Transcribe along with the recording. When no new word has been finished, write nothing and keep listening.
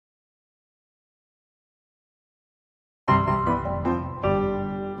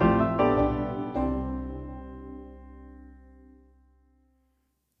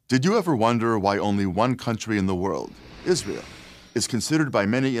Did you ever wonder why only one country in the world, Israel, is considered by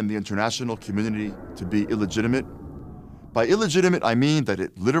many in the international community to be illegitimate? By illegitimate, I mean that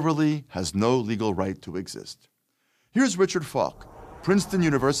it literally has no legal right to exist. Here's Richard Falk, Princeton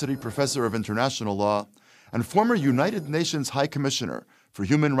University professor of international law and former United Nations High Commissioner for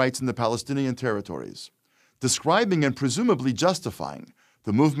Human Rights in the Palestinian territories, describing and presumably justifying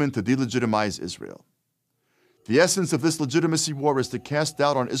the movement to delegitimize Israel. The essence of this legitimacy war is to cast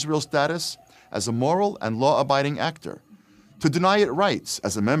doubt on Israel's status as a moral and law-abiding actor, to deny it rights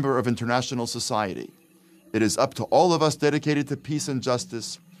as a member of international society. It is up to all of us dedicated to peace and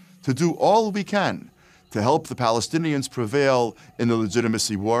justice to do all we can to help the Palestinians prevail in the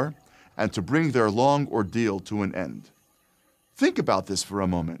legitimacy war and to bring their long ordeal to an end. Think about this for a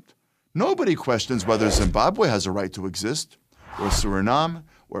moment. Nobody questions whether Zimbabwe has a right to exist, or Suriname,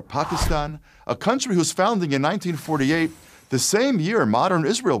 or Pakistan, a country whose founding in 1948, the same year modern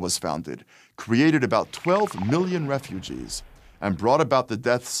Israel was founded, created about 12 million refugees and brought about the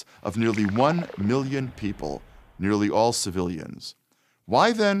deaths of nearly 1 million people, nearly all civilians.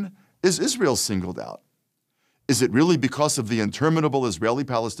 Why then is Israel singled out? Is it really because of the interminable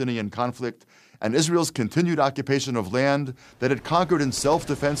Israeli-Palestinian conflict and Israel's continued occupation of land that it conquered in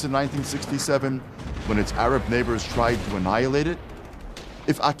self-defense in 1967 when its Arab neighbors tried to annihilate it?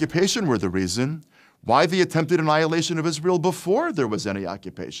 If occupation were the reason, why the attempted annihilation of Israel before there was any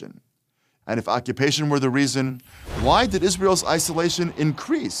occupation? And if occupation were the reason, why did Israel's isolation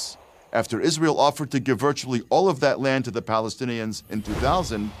increase after Israel offered to give virtually all of that land to the Palestinians in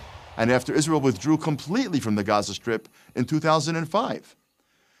 2000 and after Israel withdrew completely from the Gaza Strip in 2005?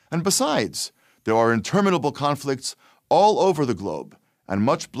 And besides, there are interminable conflicts all over the globe, and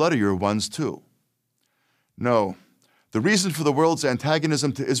much bloodier ones too. No, the reason for the world's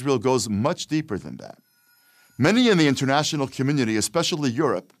antagonism to Israel goes much deeper than that. Many in the international community, especially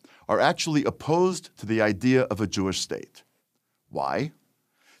Europe, are actually opposed to the idea of a Jewish state. Why?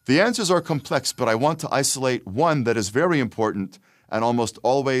 The answers are complex, but I want to isolate one that is very important and almost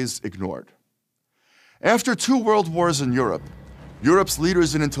always ignored. After 2 world wars in Europe, Europe's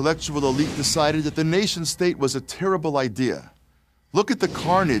leaders and intellectual elite decided that the nation-state was a terrible idea. Look at the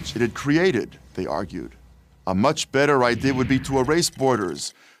carnage it had created, they argued. A much better idea would be to erase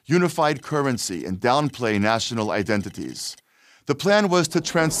borders, unified currency, and downplay national identities. The plan was to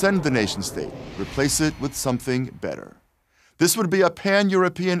transcend the nation-state, replace it with something better. This would be a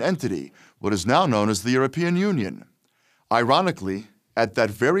pan-European entity, what is now known as the European Union. Ironically, at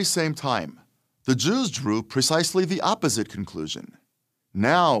that very same time, the Jews drew precisely the opposite conclusion.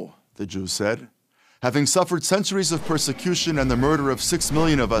 Now, the Jews said, having suffered centuries of persecution and the murder of 6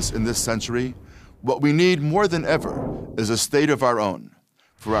 million of us in this century, what we need more than ever is a state of our own,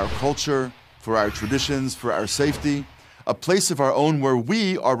 for our culture, for our traditions, for our safety, a place of our own where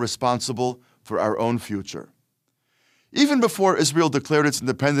we are responsible for our own future. Even before Israel declared its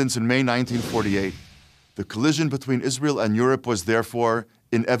independence in May 1948, the collision between Israel and Europe was therefore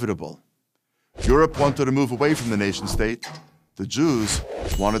inevitable. Europe wanted to move away from the nation-state. The Jews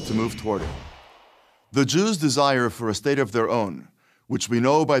wanted to move toward it. The Jews' desire for a state of their own, which we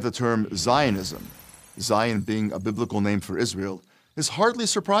know by the term Zionism, Zion being a biblical name for Israel, is hardly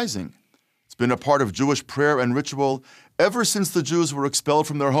surprising. It's been a part of Jewish prayer and ritual ever since the Jews were expelled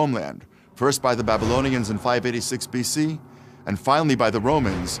from their homeland, first by the Babylonians in 586 BC, and finally by the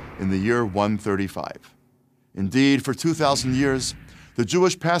Romans in the year 135. Indeed, for 2,000 years, the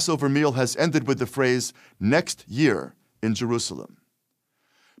Jewish Passover meal has ended with the phrase, "next year" in Jerusalem.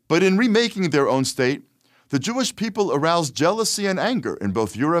 But in remaking their own state, the Jewish people aroused jealousy and anger in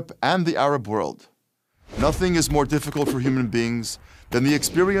both Europe and the Arab world. Nothing is more difficult for human beings than the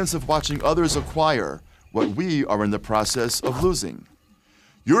experience of watching others acquire what we are in the process of losing.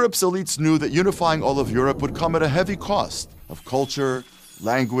 Europe's elites knew that unifying all of Europe would come at a heavy cost of culture,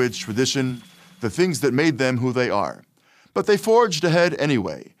 language, tradition, the things that made them who they are. But they forged ahead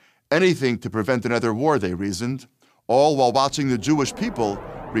anyway, anything to prevent another war, they reasoned, all while watching the Jewish people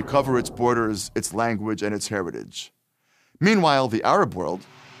recover its borders, its language, and its heritage. Meanwhile, the Arab world,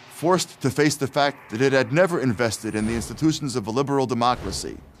 forced to face the fact that it had never invested in the institutions of a liberal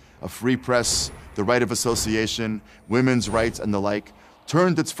democracy, a free press, the right of association, women's rights, and the like,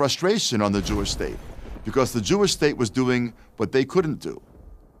 turned its frustration on the Jewish state, because the Jewish state was doing what they couldn't do.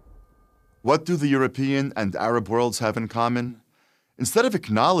 What do the European and Arab worlds have in common? Instead of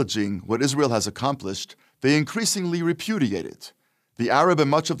acknowledging what Israel has accomplished, they increasingly repudiate it. The Arab and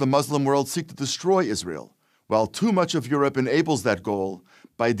much of the Muslim world seek to destroy Israel, while too much of Europe enables that goal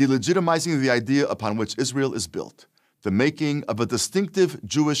by delegitimizing the idea upon which Israel is built, the making of a distinctive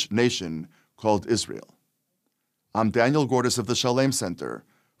Jewish nation called Israel. I'm Daniel Gordis of the Shalem Center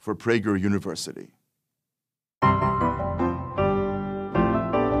for Prager University.